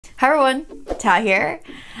Hi everyone, Thao here.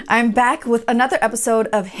 I'm back with another episode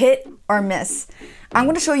of Hit or Miss. I'm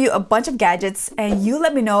going to show you a bunch of gadgets and you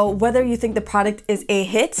let me know whether you think the product is a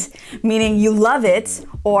hit, meaning you love it,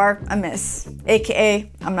 or a miss,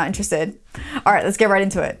 aka I'm not interested. Alright, let's get right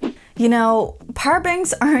into it. You know, power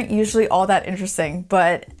banks aren't usually all that interesting,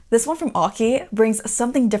 but this one from Aukey brings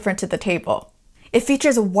something different to the table. It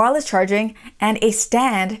features wireless charging and a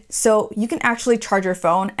stand so you can actually charge your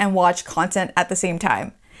phone and watch content at the same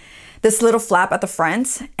time. This little flap at the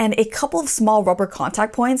front and a couple of small rubber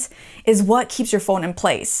contact points is what keeps your phone in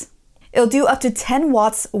place. It'll do up to 10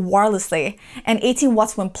 watts wirelessly and 18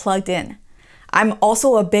 watts when plugged in. I'm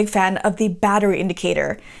also a big fan of the battery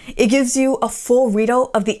indicator. It gives you a full readout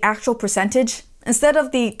of the actual percentage instead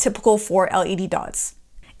of the typical 4 LED dots.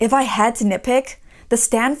 If I had to nitpick, the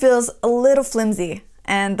stand feels a little flimsy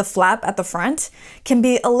and the flap at the front can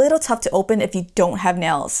be a little tough to open if you don't have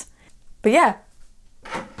nails. But yeah.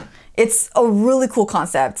 It's a really cool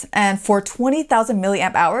concept, and for 20,000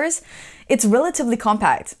 milliamp hours, it's relatively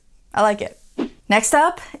compact. I like it. Next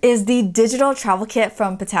up is the digital travel kit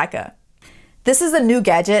from Pitaka. This is a new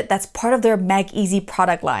gadget that's part of their MagEZ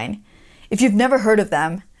product line. If you've never heard of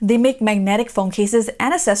them, they make magnetic phone cases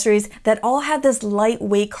and accessories that all have this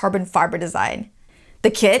lightweight carbon fiber design.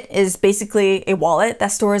 The kit is basically a wallet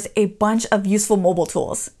that stores a bunch of useful mobile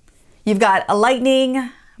tools. You've got a Lightning,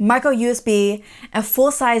 micro USB, and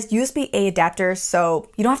full-size USB-A adapter, so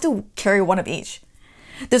you don't have to carry one of each.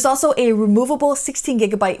 There's also a removable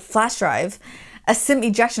 16GB flash drive, a SIM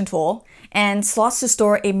ejection tool, and slots to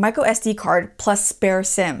store a micro SD card plus spare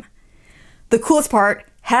SIM. The coolest part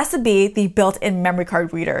has to be the built-in memory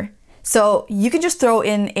card reader. So you can just throw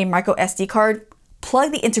in a micro SD card,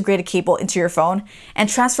 plug the integrated cable into your phone, and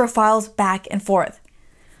transfer files back and forth.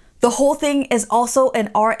 The whole thing is also an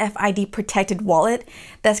RFID protected wallet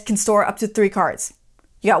that can store up to 3 cards.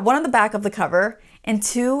 You got one on the back of the cover and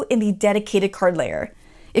 2 in the dedicated card layer.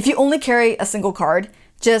 If you only carry a single card,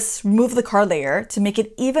 just remove the card layer to make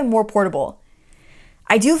it even more portable.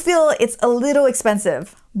 I do feel it's a little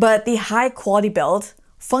expensive, but the high quality build,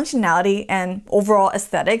 functionality, and overall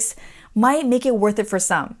aesthetics might make it worth it for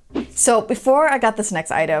some. So before I got this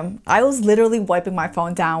next item, I was literally wiping my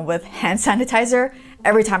phone down with hand sanitizer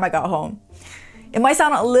every time I got home. It might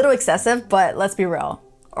sound a little excessive, but let's be real.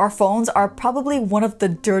 Our phones are probably one of the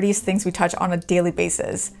dirtiest things we touch on a daily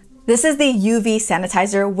basis. This is the UV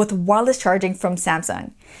Sanitizer with wireless charging from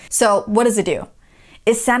Samsung. So what does it do?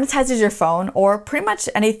 It sanitizes your phone or pretty much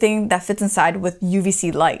anything that fits inside with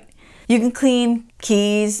UVC light. You can clean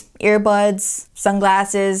keys, earbuds,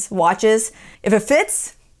 sunglasses, watches. If it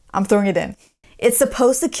fits, I'm throwing it in. It's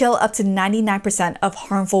supposed to kill up to 99% of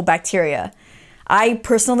harmful bacteria. I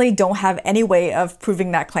personally don't have any way of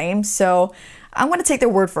proving that claim, so I'm going to take their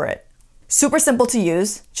word for it. Super simple to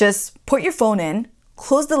use. Just put your phone in,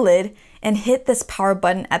 close the lid, and hit this power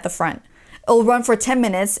button at the front. It'll run for 10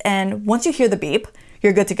 minutes, and once you hear the beep,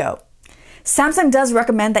 you're good to go. Samsung does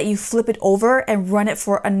recommend that you flip it over and run it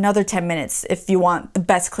for another 10 minutes if you want the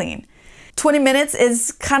best clean. 20 minutes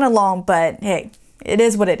is kind of long, but hey, it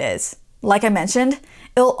is what it is. Like I mentioned,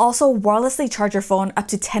 it'll also wirelessly charge your phone up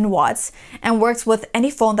to 10 watts and works with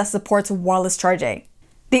any phone that supports wireless charging.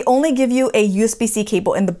 They only give you a USB-C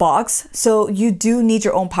cable in the box, so you do need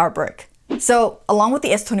your own power brick. So along with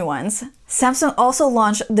the S21s, Samsung also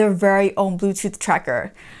launched their very own Bluetooth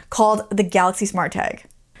tracker called the Galaxy SmartTag.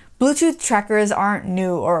 Bluetooth trackers aren't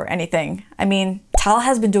new or anything. I mean, Thao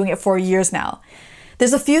has been doing it for years now.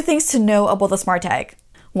 There's a few things to know about the SmartTag.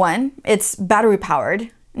 1, it's battery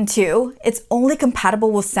powered. And 2, it's only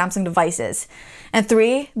compatible with Samsung devices. And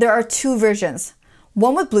 3, there are 2 versions,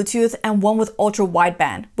 one with Bluetooth and one with ultra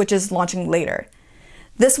wideband, which is launching later.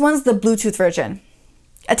 This one's the Bluetooth version.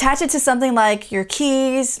 Attach it to something like your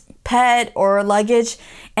keys, pet, or luggage,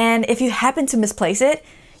 and if you happen to misplace it,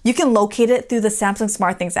 you can locate it through the Samsung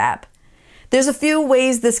SmartThings app. There's a few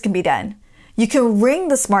ways this can be done. You can ring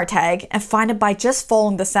the SmartTag and find it by just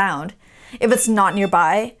following the sound. If it's not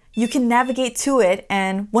nearby, you can navigate to it,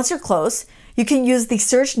 and once you're close, you can use the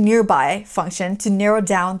search nearby function to narrow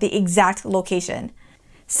down the exact location.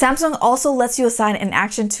 Samsung also lets you assign an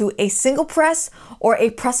action to a single press or a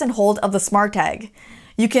press and hold of the SmartTag.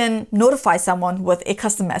 You can notify someone with a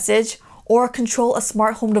custom message or control a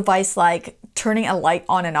smart home device like turning a light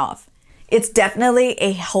on and off. It's definitely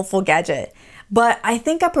a helpful gadget, but I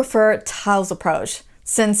think I prefer Thao's approach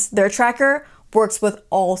since their tracker works with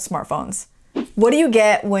all smartphones. What do you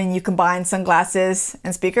get when you combine sunglasses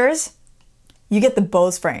and speakers? You get the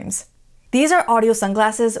Bose frames. These are audio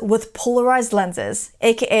sunglasses with polarized lenses,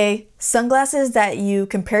 aka sunglasses that you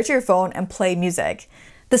compare to your phone and play music.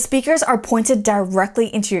 The speakers are pointed directly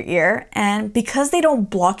into your ear, and because they don't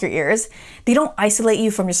block your ears, they don't isolate you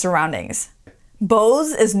from your surroundings.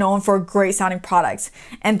 Bose is known for great sounding products,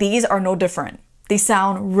 and these are no different. They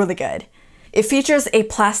sound really good. It features a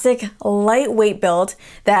plastic, lightweight build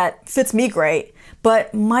that fits me great,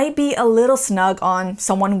 but might be a little snug on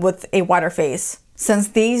someone with a wider face, since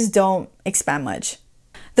these don't expand much.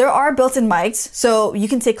 There are built-in mics, so you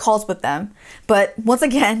can take calls with them, but once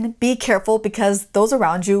again, be careful because those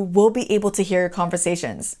around you will be able to hear your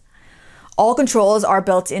conversations. All controls are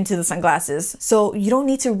built into the sunglasses, so you don't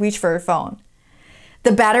need to reach for your phone.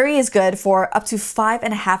 The battery is good for up to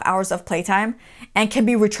 5.5 hours of playtime and can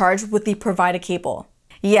be recharged with the provided cable.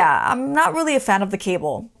 Yeah, I'm not really a fan of the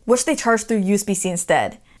cable. Wish they charged through USB-C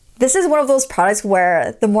instead. This is one of those products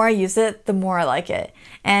where the more I use it, the more I like it.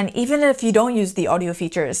 And even if you don't use the audio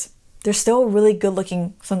features, they're still really good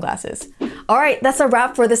looking sunglasses. Alright, that's a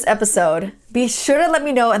wrap for this episode. Be sure to let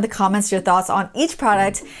me know in the comments your thoughts on each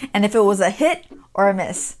product and if it was a hit or a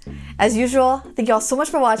miss. As usual, thank you all so much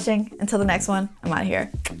for watching. Until the next one, I'm out of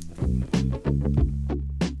here.